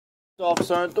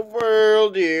Officer at the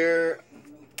world here.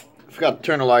 Forgot to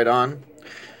turn the light on.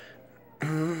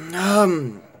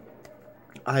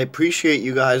 I appreciate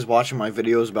you guys watching my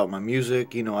videos about my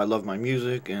music. You know, I love my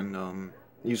music, and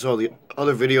you saw the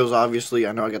other videos, obviously.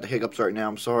 I know I got the hiccups right now,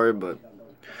 I'm sorry, but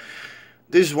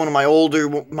this is one of my older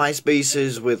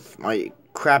MySpaces with my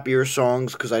crappier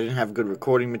songs because I didn't have good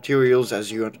recording materials.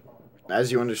 As you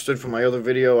understood from my other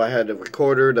video, I had a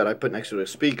recorder that I put next to the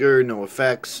speaker, no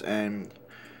effects, and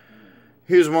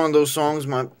here's one of those songs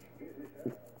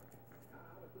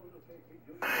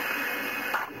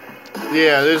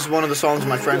Yeah, this is one of the songs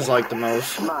my friends like the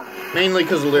most. Mainly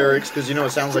because of the lyrics, because you know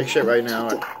it sounds like shit right now.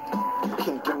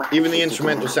 Even the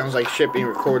instrumental sounds like shit being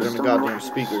recorded on the goddamn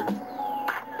speaker.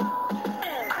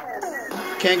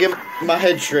 Can't get my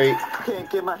head straight. Can't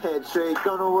get my head straight,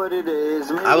 don't know what it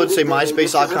is. I would say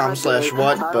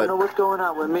myspace.com/what, but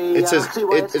it says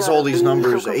it's all these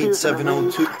numbers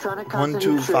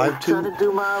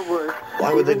 87021252.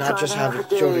 Why would they not just have it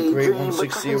show the Great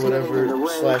 160 or whatever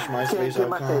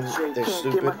 /myspace.com? They're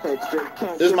stupid.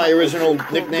 This is my original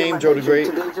nickname, Joe the Great.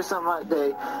 Today's just on my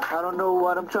day. I don't know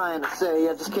what I'm trying to say.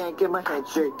 I just can't get my head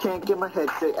straight. Can't get my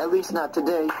head straight. At least not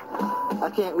today.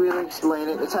 I can't really explain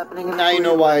it. It's happening in the now you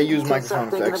know why I use microphone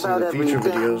effects in the future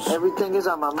videos. Everything is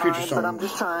on my mind, but I'm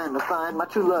just trying to find my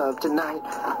true love tonight.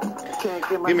 Can't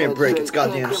get my Give me a head break. straight. It's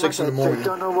goddamn 6 in the morning.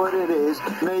 Don't know what it is.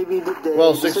 Maybe today.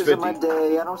 Well, this isn't my 6:50.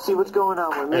 day. I don't see what's going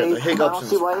on with Yeah, me. the I hiccups don't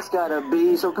see why it's gotta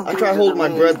be so confusing. I tried holding my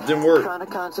breath, didn't work. Trying to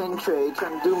concentrate,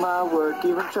 trying to do my work,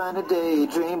 even trying to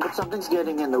daydream, but something's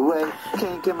getting in the way.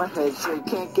 Can't get my head straight.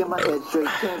 Can't get my head straight.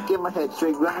 Can't get my head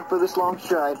straight. Running for this long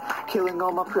stride, killing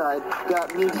all my pride.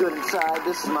 Got me good inside.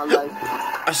 This is my life.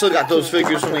 I still got those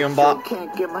figures from the unbox.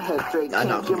 Can't get my head straight.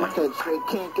 Can't get my head straight.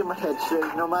 Can't get my head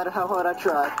straight. No matter how hard I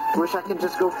try, wish I can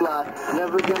just go fly.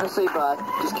 Never gonna say bye.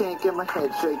 Just can't get my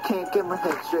head straight. Can't get my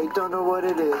head straight. Don't know what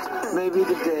it is. Maybe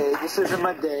today. This isn't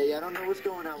my day. I don't know what's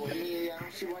going on with me. I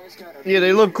don't see why it's gotta be. Yeah,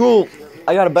 they look cool.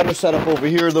 I got a better setup over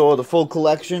here though, the full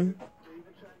collection.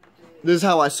 This is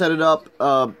how I set it up.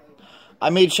 I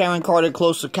made Sharon Carter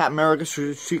close to Captain America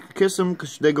so she could kiss him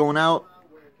because they're going out.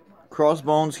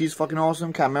 Crossbones, he's fucking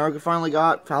awesome. Captain America finally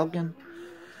got Falcon.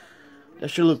 That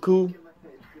should look cool.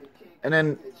 And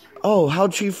then, oh,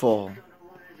 how'd she fall?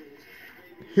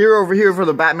 Over here for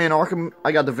the Batman Arkham,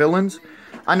 I got the villains.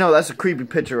 I know, that's a creepy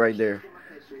picture right there.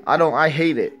 I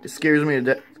hate it. It scares me to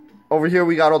death. Over here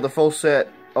we got all the full set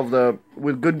of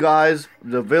with good guys.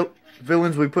 The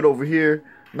villains we put over here.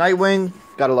 Nightwing,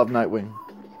 gotta love Nightwing.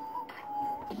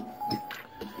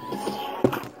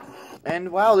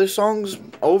 And wow, this song's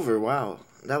over. Wow,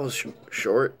 that was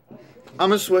short.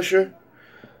 I'm a swisher.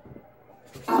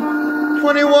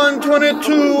 21,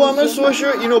 22, I'm a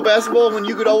swisher. You know basketball, when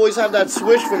you could always have that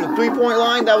swish from the three-point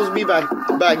line? That was me back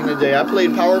in the day. I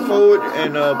played power forward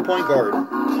and point guard.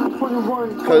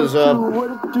 Because,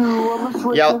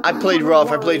 yeah, I played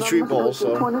rough. I played street ball,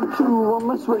 so. 22,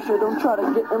 I'm a swisher. Don't try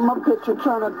to get in my picture.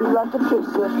 Trying to be like a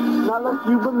trickster. Not like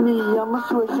you, but me, I'm a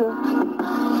swisher.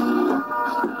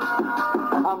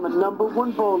 I'm a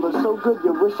 #1 bowler, so good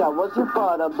you wish I was your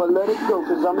father, but let it go,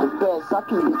 cause I'm the best. I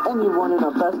can beat anyone in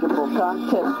a basketball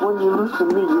contest. When you lose to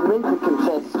me, you made me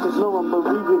confess, cause no one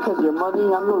believes you, cause your money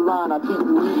on the line. I beat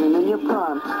you even in your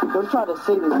prime. Don't try to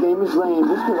say this game is lame,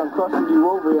 just cause I'm crossing you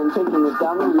over and taking it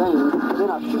down the lane. Then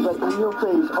I'll shoot right in your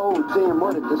face. Oh damn,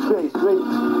 what a disgrace. Wait,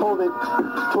 hold it.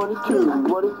 22,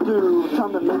 what it do?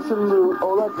 Time to make some loot,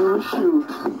 all I do is shoot.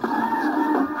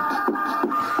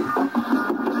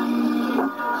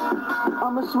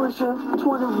 I'm a swisher,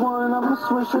 21, I'm a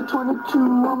swisher, 22,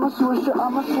 I'm a swisher,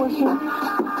 I'm a swisher.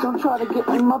 Don't try to get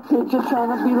in my picture,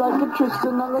 trying to be like a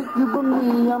trickster, not like you but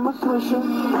me, I'm a swisher.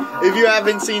 If you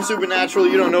haven't seen Supernatural,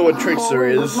 you don't know what trickster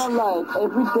is. My life,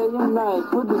 every day and night,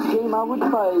 for this game I would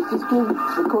fight, just give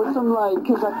the court some light,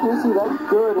 cause I can't see that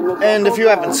good. And if you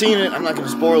haven't seen it, I'm not going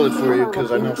to spoil it for you,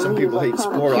 because I know some people hate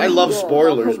spoilers. I love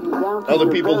spoilers. Other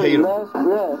people hate them.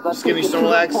 Skinny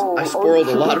Snorlax, I spoiled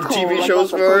a lot of TV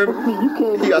shows for him.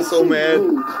 He got so mad.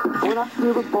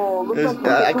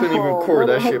 I couldn't even record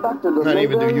that shit. Not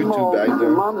even do YouTube back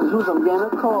then.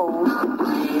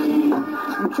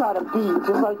 You try to be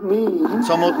just like me.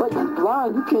 But you're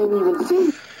blind, you can't even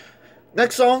see.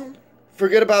 Next song,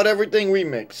 Forget About Everything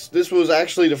remix. This was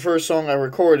actually the first song I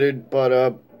recorded,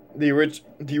 but the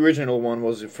original one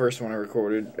was the first one I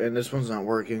recorded, and this one's not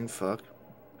working. Fuck.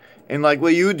 And like, do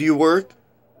you work?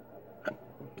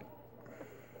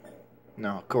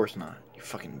 No, of course not. You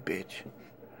fucking bitch.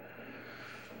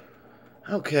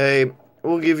 Okay,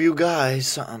 we'll give you guys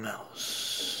something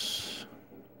else.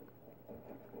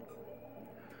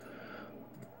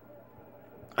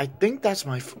 I think that's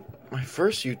my... my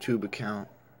first YouTube account.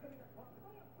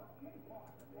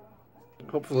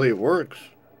 Hopefully it works.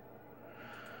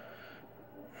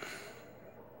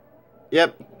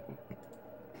 Yep.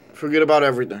 Forget about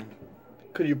everything.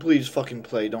 Could you please fucking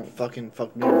play? Don't fucking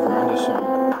fuck me over on this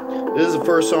song. This is the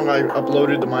first song I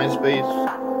uploaded to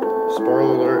MySpace.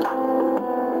 Spoiler alert.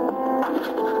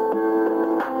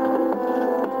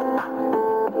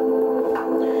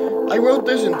 I wrote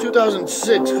this in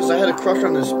 2006 because I had a crush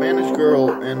on this Spanish girl,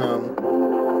 and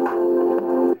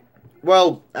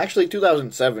well, actually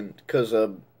 2007, because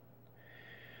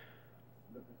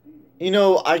you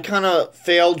know, I kind of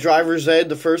failed driver's ed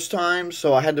the first time,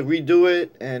 so I had to redo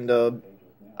it, and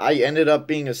I ended up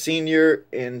being a senior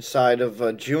inside of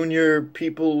a junior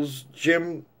people's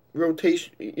gym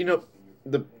rotation. You know,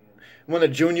 when the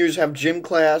juniors have gym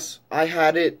class, I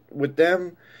had it with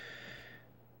them.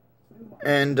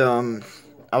 And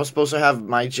I was supposed to have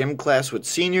my gym class with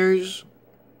seniors.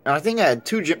 And I think I had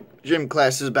 2 gym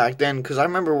classes back then, because I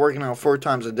remember working out 4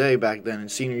 times a day back then in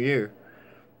senior year.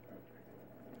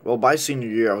 Well, by senior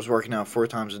year, I was working out 4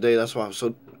 times a day. That's why I was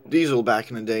so diesel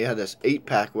back in the day. I had this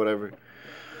 8-pack, whatever.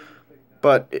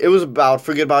 But it was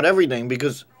forget about everything,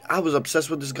 because I was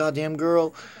obsessed with this goddamn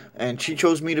girl. And she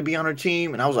chose me to be on her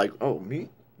team. And I was like, oh, me?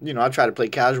 You know, I tried to play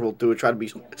casual through it, try to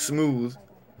be smooth.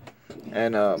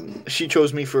 And she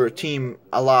chose me for a team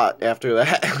a lot after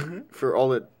that. For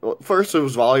all it. Well, first it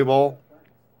was volleyball.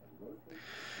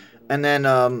 And then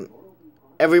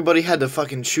everybody had to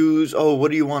fucking choose, oh, what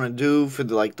do you want to do for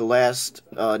the last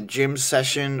gym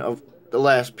session of the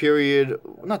last period.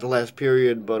 Not the last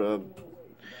period, but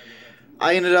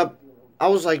I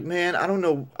was like, man, I don't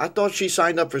know. I thought she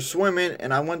signed up for swimming,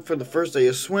 and I went for the first day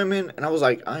of swimming, and I was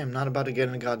like, I am not about to get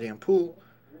in a goddamn pool.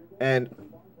 And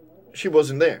she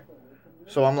wasn't there.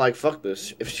 So I'm like, fuck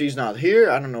this. If she's not here,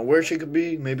 I don't know where she could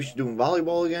be. Maybe she's doing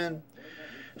volleyball again.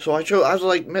 So I was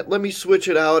like, let me switch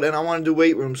it out, and I want to do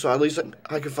weight room, so at least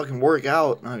I could fucking work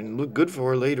out. I mean, look good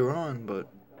for her later on, but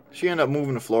she ended up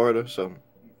moving to Florida, so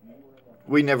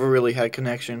we never really had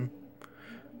connection.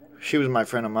 She was my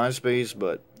friend on MySpace,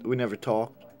 but we never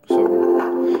talked,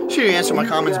 so she didn't answer my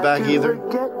comments back either.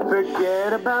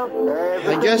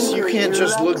 I guess you can't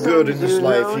just look good in this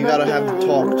life, you gotta have the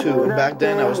talk too, and back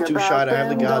then I was too shy to have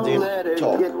the goddamn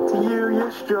talk.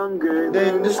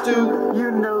 Then this dude,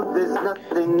 you know there's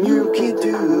nothing you can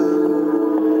do.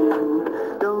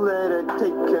 Don't let it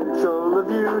take control of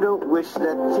you, don't wish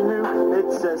that you knew.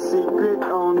 It's a secret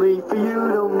only for you,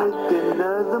 don't make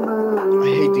another move. I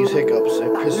hate these hiccups, they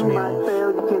piss me off.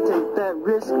 You can't take that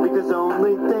risk, because the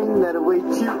only thing that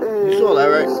awaits you is, you saw that,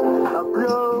 right? A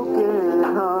broken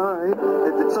heart.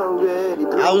 If it's already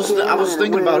broken, I was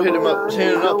thinking about hitting up fucking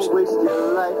hiccups.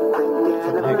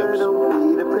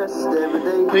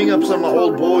 Hitting up some of my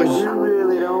old boys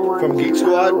from Geek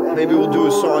Squad. Maybe we'll do a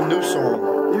new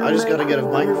song. I just gotta get a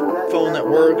microphone that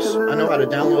works. I know how to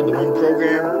download the one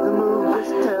program.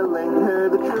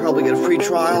 Probably get a free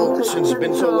trial since it's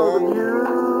been so long.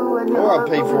 Or I'll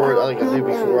pay for it like I did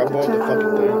before. I bought the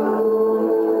fucking thing.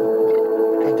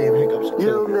 Goddamn hiccups.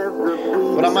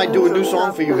 But I might do a new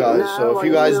song for you guys. So if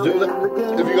you guys do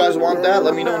that, if you guys want that,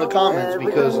 let me know in the comments,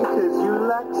 because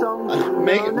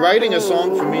writing a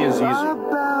song for me is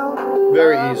easy.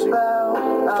 Very easy.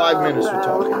 5 minutes we're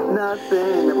talking.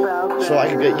 So I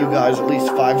can get you guys at least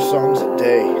 5 songs a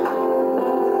day.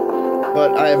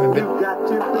 But I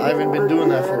haven't been doing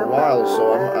that for a while,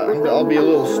 so I'll be a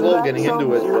little slow getting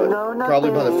into it, but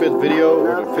probably by the 5th video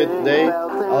or the 5th day,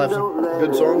 I'll have some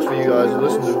good songs for you guys to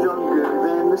listen to.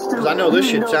 Because I know this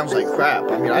shit sounds like crap.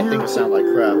 I mean, I think it sounds like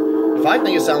crap. If I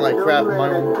think it sounds like crap in my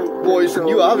own voice, then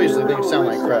you obviously think it sounds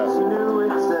like crap.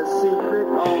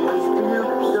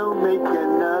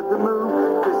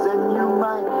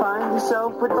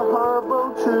 With the horrible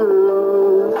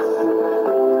truth.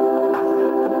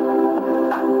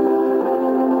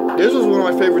 This was one of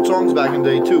my favorite songs back in the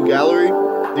day too. Gallery,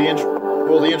 the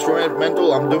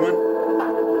instrumental I'm doing.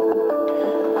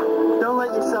 Don't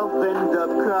let yourself end up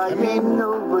crying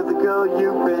over the girl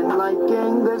you've been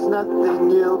liking. There's nothing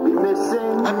you'll be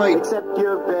missing. Except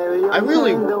your very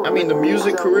own. I mean, the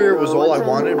music career was all I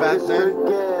wanted back then.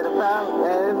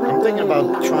 I'm thinking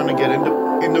about trying to get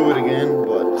into it again,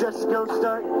 but just go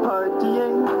start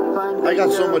partying. I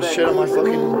got so much shit on my fucking.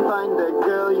 Find a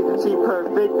girl you can see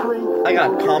perfectly. I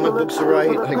got comic books to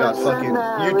write. I got fucking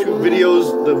YouTube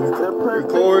videos to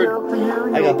record.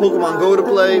 I got Pokemon Go to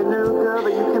play.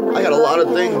 I got a lot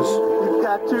of things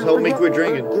to help me quit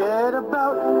drinking.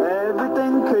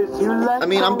 I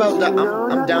mean, I'm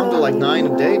down to like 9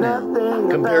 a day now,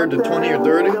 compared to 20 or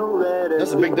 30.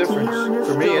 That's a big difference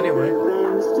for me, anyway.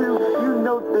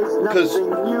 because,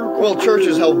 well, church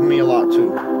has helped me a lot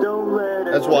too.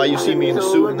 That's why you see me in the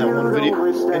suit in that one video,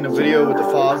 with the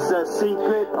fog,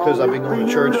 because I've been going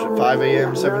to church at 5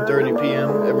 a.m., 7:30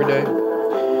 p.m. every day,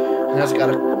 and that's got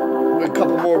a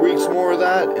couple more weeks more of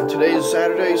that, and today is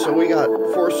Saturday, so we got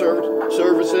 4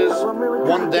 services,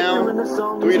 1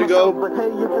 down, 3 to go. We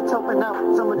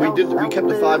kept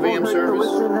the 5 a.m. service,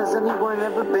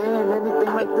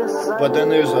 but then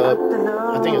there's I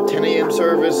think a 10 a.m.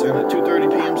 service and a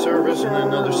 2:30 p.m. service, and then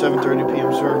another 7:30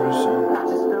 p.m. service.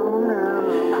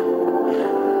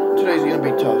 And today's gonna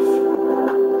be tough.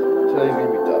 Today's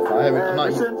gonna be tough. I'm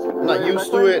not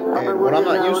used to it, and what I'm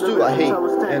not used to, I hate,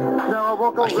 and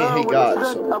I can't hate God,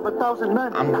 so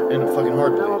I'm in a fucking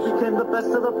hard place.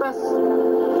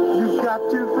 You got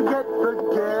to forget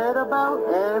about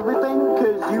everything,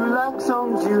 'cause you like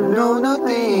songs you know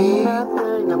nothing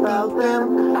about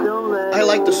them. I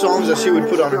like the songs that she would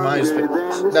put on her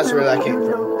MySpace. That's where that came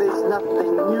from.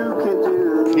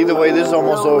 Either way, this is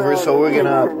almost over, so we're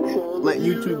gonna let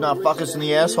YouTube not fuck us in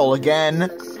the asshole again.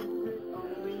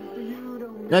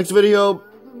 Next video,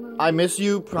 I Miss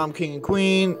You, Prom King and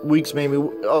Queen, Weeks Made Me...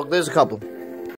 Oh, there's a couple.